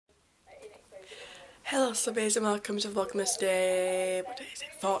Hello subbies and welcome to Vlogmas day, what day is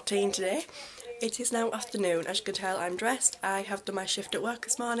it, 14 today. It is now afternoon. As you can tell, I'm dressed. I have done my shift at work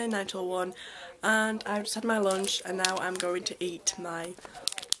this morning, 9 till 1, and I've just had my lunch and now I'm going to eat my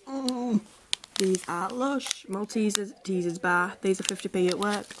these are Lush Maltesers bar. These are 50p at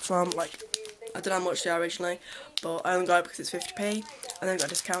work from, like, I don't know how much they are originally, but I only got it because it's 50p and then got a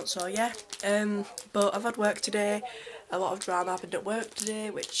discount, so yeah. But I've had work today. A lot of drama happened at work today,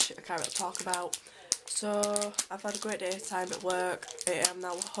 which I can't really talk about. So I've had a great day time at work. I am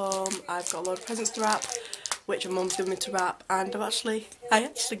now home. I've got a load of presents to wrap, which my mum's given me to wrap, and I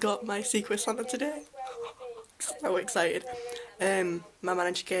actually got my Secret Santa today. So excited. My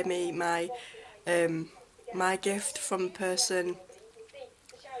manager gave me my gift from the person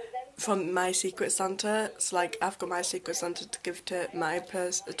from my Secret Santa. So like, I've got my Secret Santa to give to my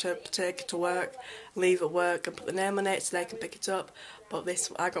person to take it to work, leave at work and put the name on it so they can pick it up. But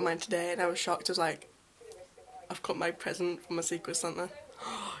this, I got mine today and I was shocked. I was like, I've got my present from my Secret Santa.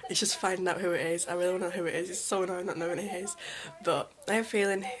 It's just finding out who it is. I really want to know who it is. It's so annoying not knowing who it is. But I have a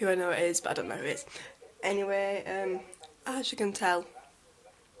feeling who I know it is, but I don't know who it is. Anyway, as you can tell,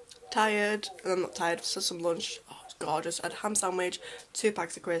 tired. And I'm not tired, I've had some lunch. Oh, it's gorgeous. I had a ham sandwich, 2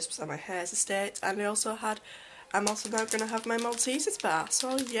 packs of crisps, and my hair's a state. And I'm also now going to have my Maltesers bar.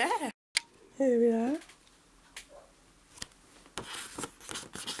 So yeah. Here we are.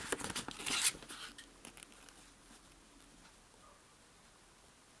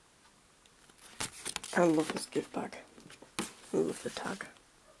 I love this gift bag. I love the tag.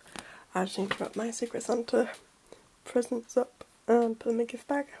 I just need to wrap my Secret Santa presents up and put them in my gift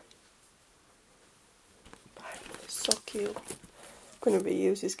bag. It's so cute. I'm going to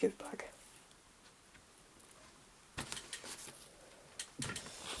reuse this gift bag.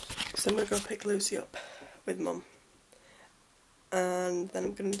 So I'm going to go pick Lucy up with Mum. And then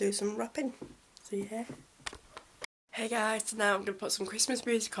I'm going to do some wrapping. So yeah. Hey guys, so now I'm going to put some Christmas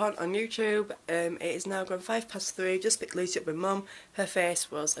music on YouTube. It is now gone 3:05, just picked Lucy up with Mum. Her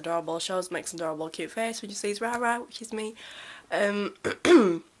face was adorable. She always makes an adorable cute face when she sees Rara, which is me. So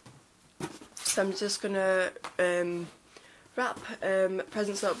I'm just going to wrap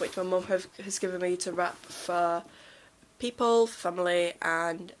presents up which my mum has given me to wrap for people, family,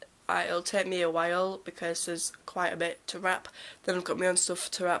 and it'll take me a while because there's quite a bit to wrap. Then I've got my own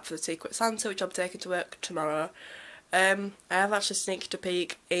stuff to wrap for the Secret Santa, which I'm taking to work tomorrow. I have actually sneaked a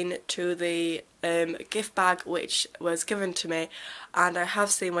peek into the gift bag which was given to me, and I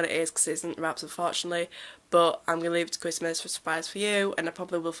have seen what it is because it isn't wrapped unfortunately, but I'm going to leave it to Christmas for a surprise for you, and I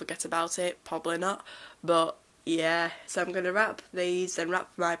probably will forget about it, probably not, but yeah. So I'm going to wrap these, then wrap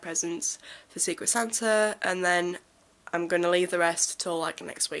my presents for Secret Santa, and then I'm going to leave the rest till like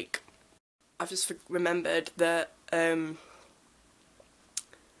next week. I've just remembered that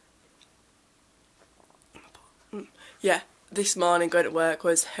yeah, this morning going to work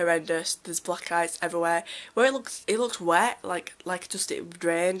was horrendous. There's black ice everywhere. Where it looks wet, like just it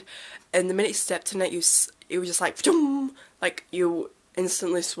drained. And the minute you stepped in it, it was just like you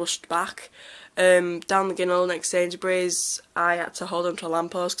instantly swooshed back. Down the Ginnell next to Sainsbury's, I had to hold onto a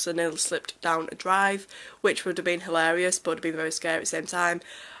lamppost because I nearly slipped down a drive, which would have been hilarious, but would have been very scary at the same time.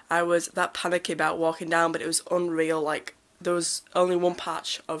 I was that panicky about walking down, but it was unreal. Like, there was only one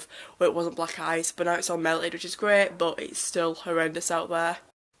patch of where it wasn't black ice, but now it's all melted, which is great, but it's still horrendous out there.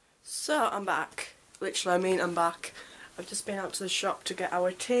 So I'm back. Literally, I'm back. I've just been out to the shop to get our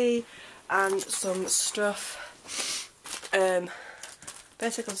tea and some stuff. Basically,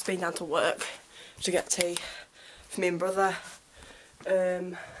 I've just been down to work to get tea for me and brother,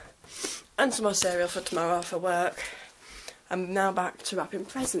 and some more cereal for tomorrow for work. I'm now back to wrapping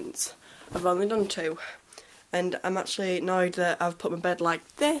presents. I've only done 2. And I'm actually annoyed that I've put my bed like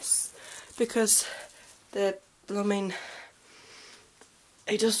this because it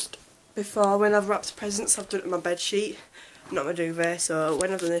just, before when I've wrapped presents I've done it on my bed sheet, not my duvet, so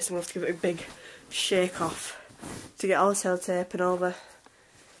when I've done this I'm going to have to give it a big shake off to get all the sellotape and all the,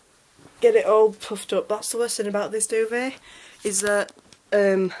 get it all puffed up. That's the worst thing about this duvet, is that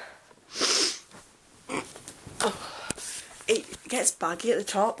it gets baggy at the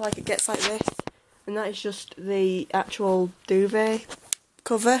top, like it gets like this. And that is just the actual duvet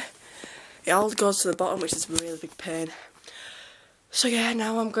cover. It all goes to the bottom, which is a really big pain. So yeah,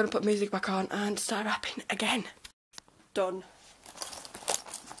 now I'm going to put music back on and start wrapping again. Done.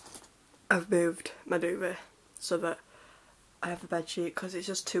 I've moved my duvet so that I have a bed sheet because it's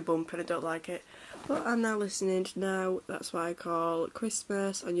just too bumpy and I don't like it. But I'm now listening to Now That's What I Call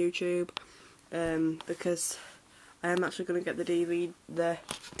Christmas on YouTube, because I am actually going to get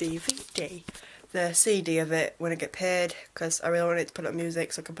the CD of it when I get paid, because I really want it to put up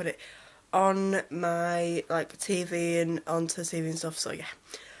music so I can put it on my like TV and onto TV and stuff, so yeah.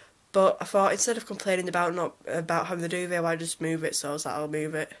 But I thought instead of complaining about not about having the duvet, why just move it, so I was like, I'll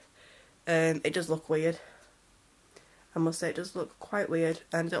move it. It does look weird. I must say it does look quite weird,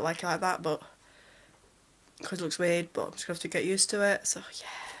 and I don't like it like that, but because it looks weird, but I'm just going to have to get used to it, so yeah.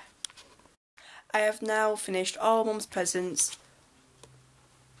 I have now finished all Mum's presents.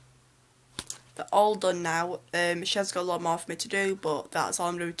 They're all done now. She has got a lot more for me to do, but that's all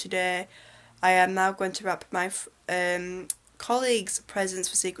I'm doing today. I am now going to wrap my colleagues' presents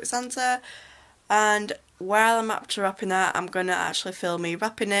for Secret Santa, and while I'm up to wrapping that, I'm going to actually film me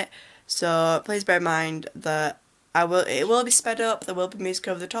wrapping it, so please bear in mind that it will be sped up, there will be music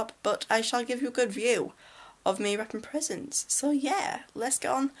over the top, but I shall give you a good view of me wrapping presents. So yeah, let's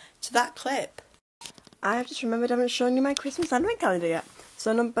get on to that clip. I've just remembered I haven't shown you my Christmas advent calendar yet.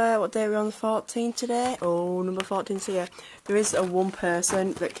 So what day are we on, the 14th today? Oh, number 14's here. There is one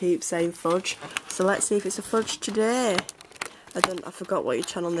person that keeps saying fudge, so let's see if it's a fudge today. I forgot what your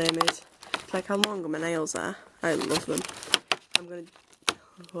channel name is. It's like how long my nails are. I love them.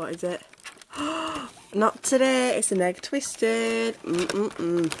 What is it? Not today, it's an egg twisted.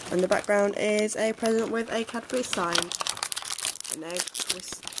 And the background is a present with a Cadbury sign. An egg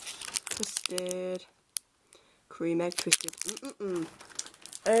twisted. Cream egg twisted.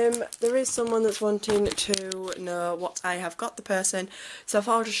 There is someone that's wanting to know what I have got the person, so I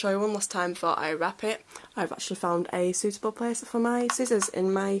thought I'll just show you one last time before I wrap it. I've actually found a suitable place for my scissors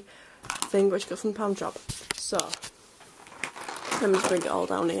in my thing which I got from the pound shop. So, let me just bring it all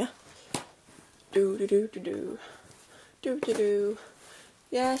down here.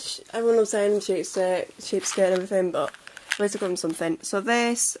 Yes, everyone was saying cheapskate and everything, but at least I got them something. So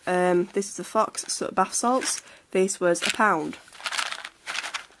this is the Fox bath salts. This was £1.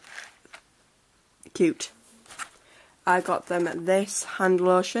 Cute. I got them this hand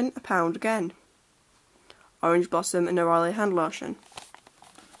lotion, £1 again. Orange Blossom and Neroli hand lotion.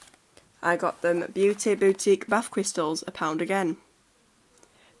 I got them Beauty Boutique bath crystals, £1 again.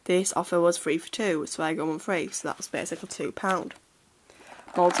 This offer was 3 for 2, so I got one free, so that was basically £2.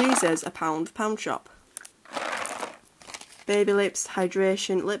 Maltesers, £1, pound shop. Baby Lips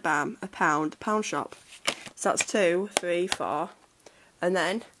Hydration Lip Balm, £1, pound shop. So that's 2, 3, 4. And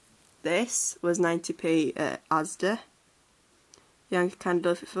then, this was 90p at Asda. Yankee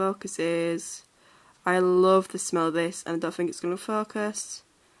Candle if it focuses. I love the smell of this, and I don't think it's going to focus.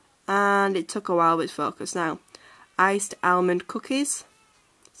 And it took a while, but it's focused now. Iced Almond Cookies.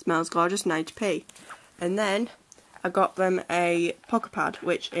 Smells gorgeous, 90p. And then I got them a pocket pad,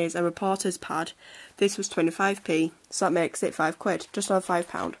 which is a reporter's pad. This was 25p, so that makes it £5, just over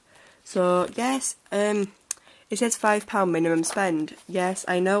 £5. So yes, it says £5 minimum spend. Yes,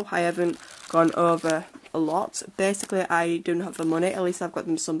 I know I haven't gone over a lot. Basically, I don't have the money. At least I've got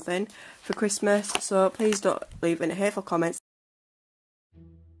them something for Christmas. So please don't leave any hateful comments.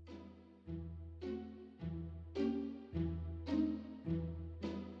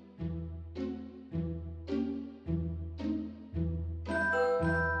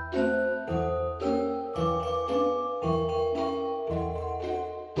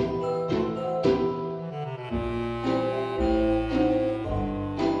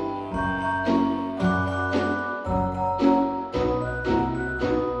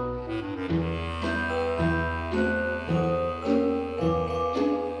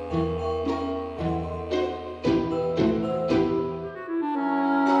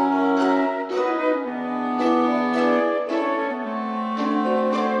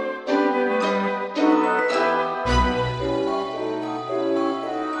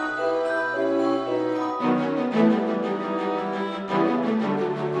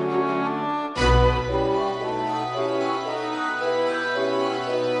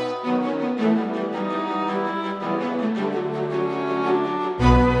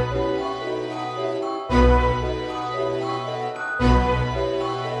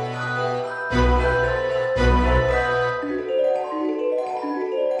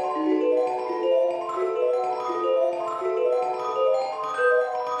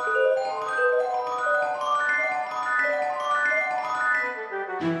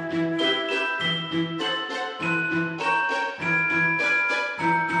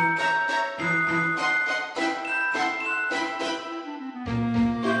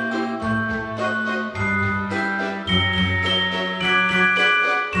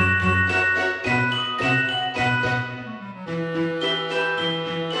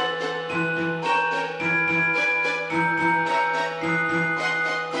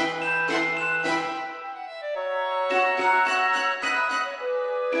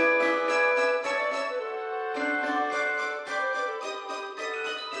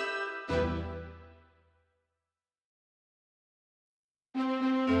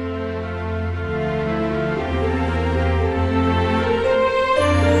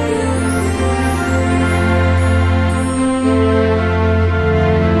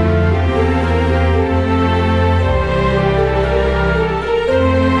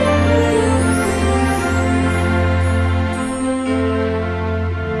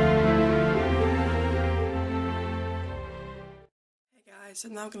 So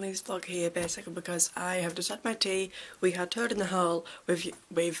I'm now going to leave this vlog here basically because I have just had my tea. We had toad in the hole with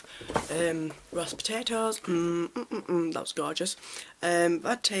roast potatoes. That was gorgeous.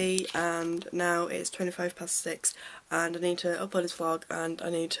 Had tea and now it's 6:25 and I need to upload this vlog and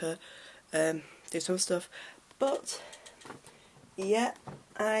I need to do some stuff. But yeah,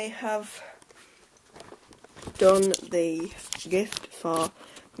 I have done the gift for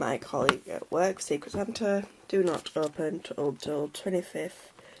my colleague at work, Secret Santa. Do not open until December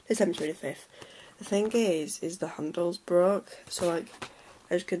 25th. The thing is the handle's broke, so like,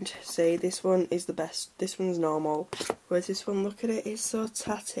 as you can see, this one is the best. This one's normal, whereas this one, look at it, it's so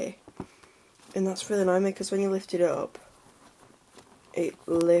tatty. And that's really annoying me, because when you lift it up, it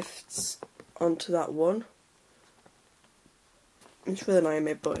lifts onto that one. It's really annoying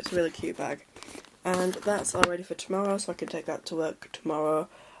me, but it's a really cute bag. And that's all ready for tomorrow, so I can take that to work tomorrow.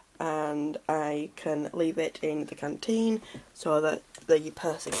 And I can leave it in the canteen so that the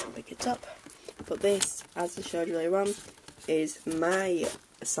person can pick it up. But this, as I showed you earlier on, is my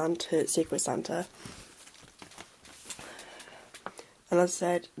Secret Santa. And as I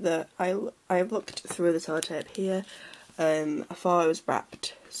said, that I looked through the sellotape here. I thought it was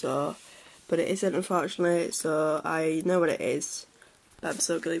wrapped, but it isn't, unfortunately. So I know what it is. But I'm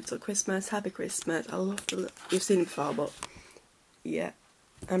so glad till Christmas. Happy Christmas! I love you've seen it before, but yeah.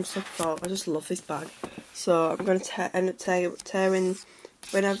 I'm so proud. I just love this bag. So I'm going to end up tearing,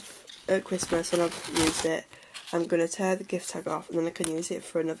 at Christmas when I've used it, I'm going to tear the gift tag off and then I can use it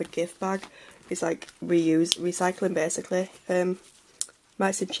for another gift bag. It's like recycling basically.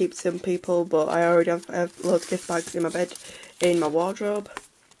 Might seem cheap to some people, but I already have loads of gift bags in my bed, in my wardrobe.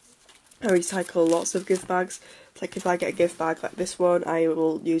 I recycle lots of gift bags. It's like if I get a gift bag like this one, I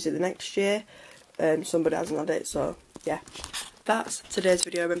will use it the next year. Somebody hasn't had it, so yeah. That's today's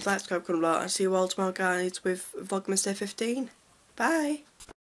video. Remember to like, subscribe, comment below, and see you all tomorrow, guys, with Vlogmas Day 15. Bye!